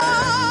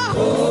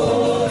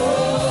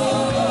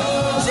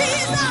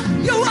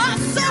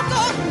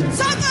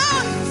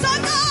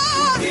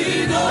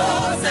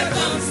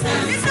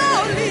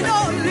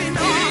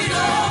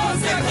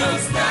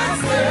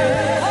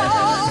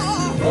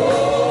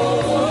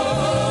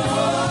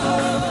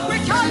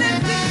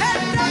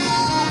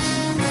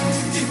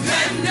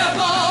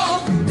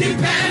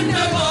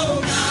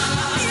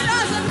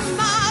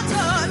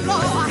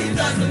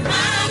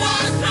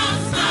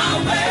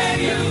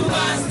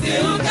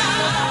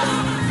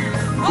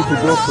be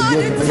to God for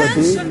yet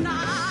another day.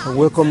 I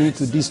welcome you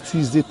to this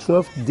Tuesday,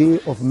 12th day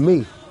of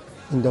May,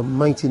 in the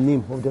mighty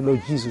name of the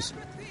Lord Jesus.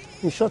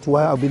 In a short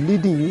while, I'll be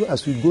leading you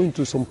as we go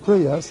into some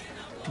prayers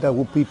that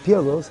will prepare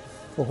us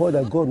for all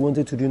that God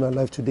wanted to do in our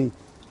life today.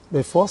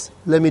 But first,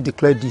 let me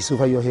declare this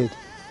over your head.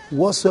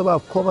 Whatsoever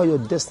have covered your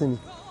destiny,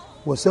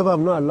 whatsoever have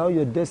not allowed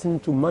your destiny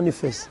to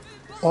manifest,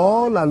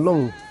 all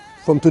along,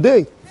 from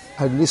today,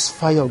 I release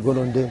fire of God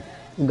on them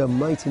in the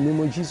mighty name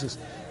of Jesus.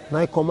 And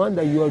I command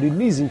that you are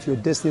released into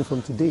your destiny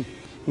from today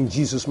in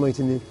Jesus'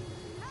 mighty name.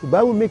 The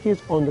Bible makes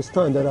it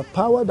understand that there are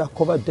power that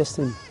cover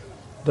destiny.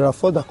 There are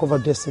force that cover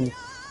destiny.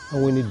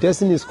 And when the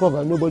destiny is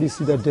covered, nobody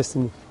sees that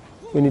destiny.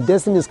 When the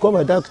destiny is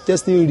covered, that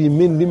destiny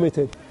remains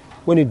limited.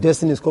 When the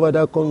destiny is covered,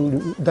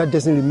 that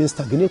destiny remains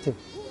stagnated.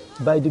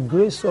 By the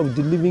grace of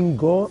the living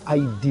God,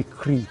 I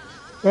decree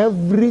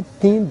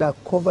everything that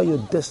covers your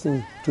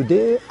destiny,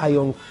 today I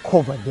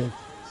uncover them.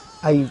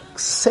 I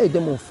set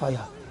them on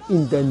fire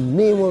in the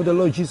name of the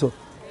Lord Jesus.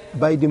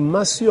 By the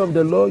mercy of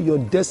the Lord, your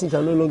destiny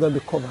can no longer be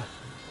covered.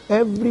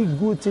 Every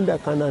good thing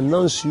that can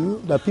announce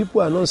you that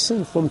people are not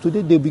seeing, from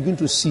today they begin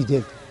to see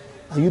them.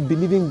 Are you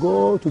believing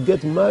God to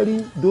get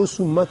married? Those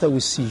who matter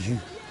will see you.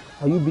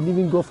 Are you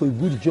believing God for a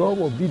good job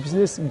or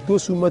business?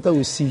 Those who matter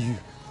will see you.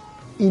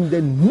 In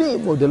the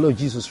name of the Lord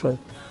Jesus Christ,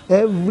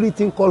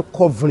 everything called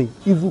covering,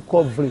 evil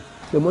covering,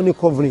 demonic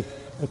covering,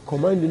 I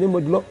command in the name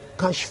of the Lord,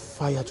 catch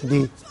fire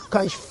today,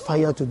 catch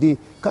fire today,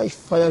 catch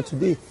fire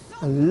today,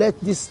 and let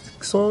this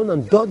son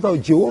and daughter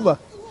of Jehovah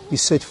be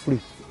set free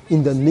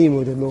in the name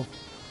of the Lord.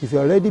 If you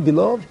are ready,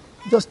 beloved,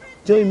 just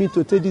join me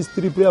to take these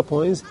 3 prayer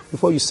points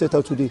before you set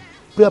out today.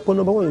 Prayer point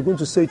number 1, you're going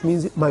to say it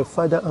means, my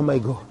Father and my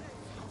God,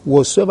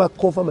 whatsoever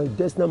cover my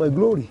destiny and my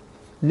glory,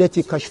 let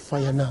it catch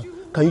fire now.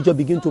 Can you just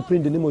begin to pray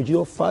in the name of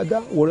Jesus?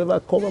 Father, whatever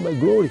cover my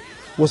glory,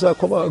 whatsoever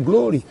cover our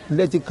glory,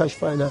 let it catch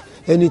fire now.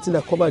 Anything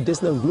that cover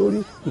destiny and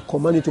glory, we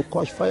command it to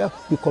catch fire.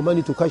 We command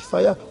it to catch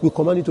fire. We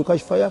command it to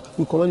catch fire.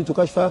 We command it to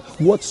catch fire.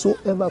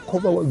 Whatsoever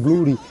cover our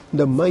glory, in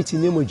the mighty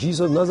name of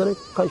Jesus Nazareth,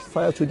 catch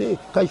fire today.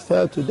 Catch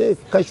fire today.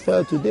 Catch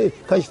fire today.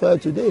 Catch fire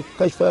today.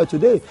 Catch fire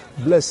today.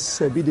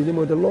 Blessed be the name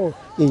of the Lord.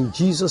 In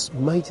Jesus'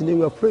 mighty name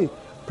we are praying.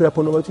 Prayer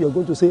point number 2, you're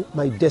going to say,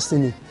 my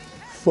destiny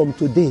from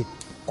today,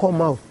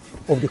 come out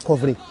of the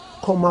covering.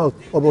 Come out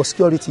of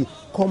obscurity.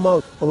 Come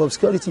out of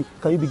obscurity.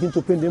 Can you begin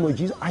to pray in the name of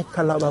Jesus? I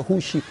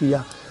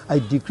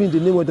decree in the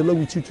name of the Lord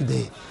with you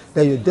today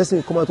that your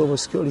destiny come out of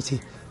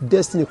obscurity.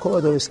 Destiny come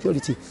out of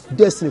obscurity.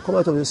 Destiny come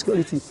out of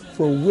obscurity.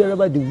 From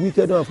wherever the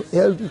wicked have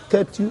held,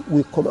 kept you,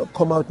 will come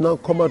out now,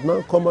 come out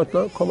now, come out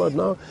now, come out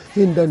now.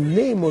 In the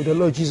name of the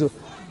Lord Jesus.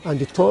 And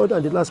the third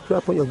and the last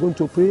prayer point, you're going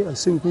to pray and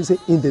say with me, say,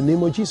 in the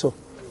name of Jesus,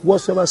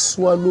 whatsoever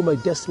swallow my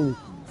destiny,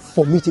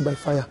 vomit it by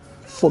fire.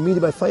 For me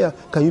by fire.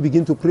 Can you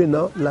begin to pray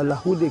now?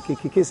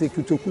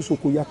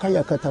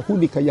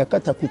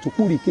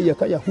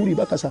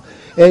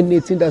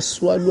 Anything that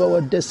swallow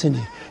our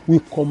destiny, we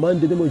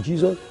command the name of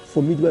Jesus.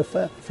 For me by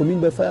fire. For me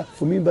by fire.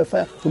 For me by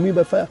fire. For me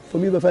by fire. For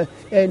me by fire.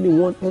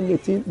 Anyone,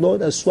 anything,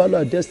 Lord, that swallow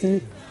our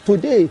destiny,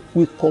 today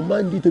we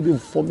command you to be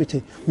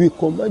vomited. We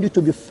command you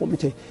to be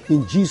vomited.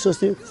 In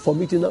Jesus' name,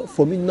 vomit now,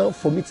 vomit now,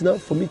 vomit now,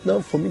 vomit now,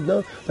 vomit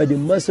now. By the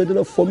mercy of the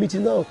Lord, vomit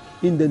now.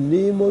 In the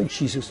name of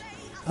Jesus.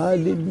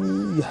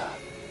 Hallelujah.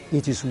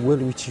 It is well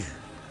with you.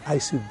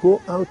 As you go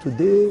out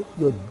today,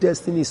 your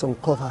destiny is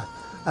uncovered.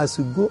 As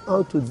you go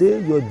out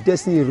today, your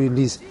destiny is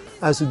released.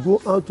 As you go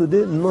out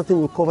today,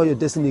 nothing will cover your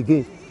destiny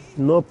again.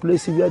 No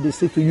place where they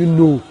say to you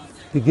no.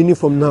 Beginning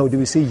from now, they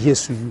will say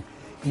yes to you.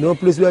 No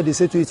place where they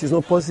say to you it is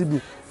not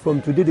possible.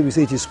 From today, they will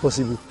say it is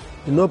possible.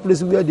 In no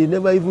place where they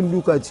never even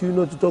look at you,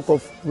 not to talk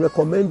of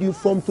recommend you.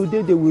 From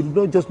today, they will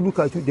not just look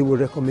at you, they will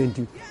recommend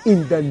you.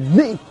 In the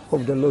name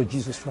of the Lord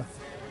Jesus Christ.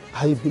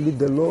 I believe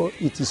the Lord,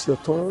 it is your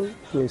turn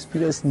to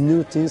experience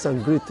new things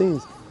and great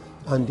things.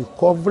 And the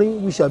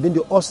covering, which have been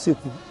the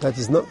obstacle that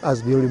is not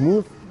has been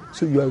removed,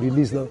 so you are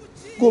released now.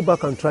 Go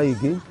back and try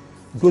again.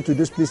 Go to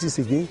those places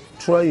again.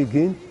 Try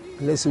again.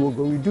 And let's see what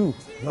God will do.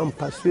 I'm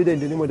persuaded in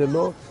the name of the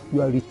Lord,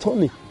 you are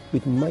returning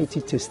with mighty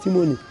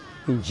testimony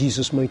in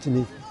Jesus' mighty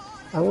name.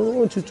 I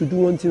want you to do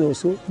one thing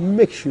also.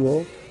 Make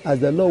sure, as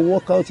the Lord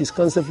work out His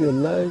counsel for your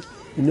life,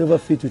 you never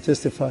fail to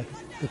testify.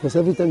 Because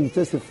every time you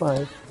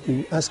testify,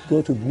 you ask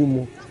God to do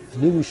more.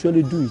 And He will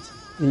surely do it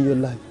in your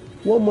life.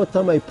 One more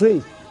time I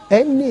pray.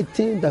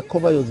 Anything that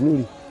covers your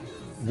glory,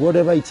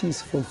 whatever it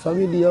is, from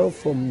family or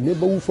from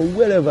neighborhood, from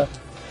wherever,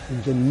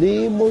 in the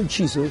name of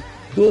Jesus,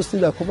 those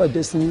things that cover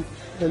destiny,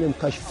 let them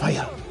catch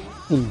fire.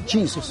 In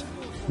Jesus'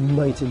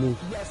 mighty name.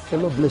 The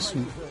Lord bless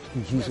you.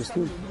 In Jesus'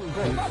 name.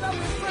 Father,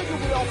 we pray you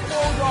will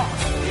uphold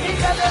us. In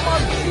the name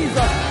of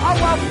Jesus,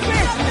 our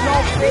faith will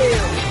not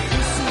fail.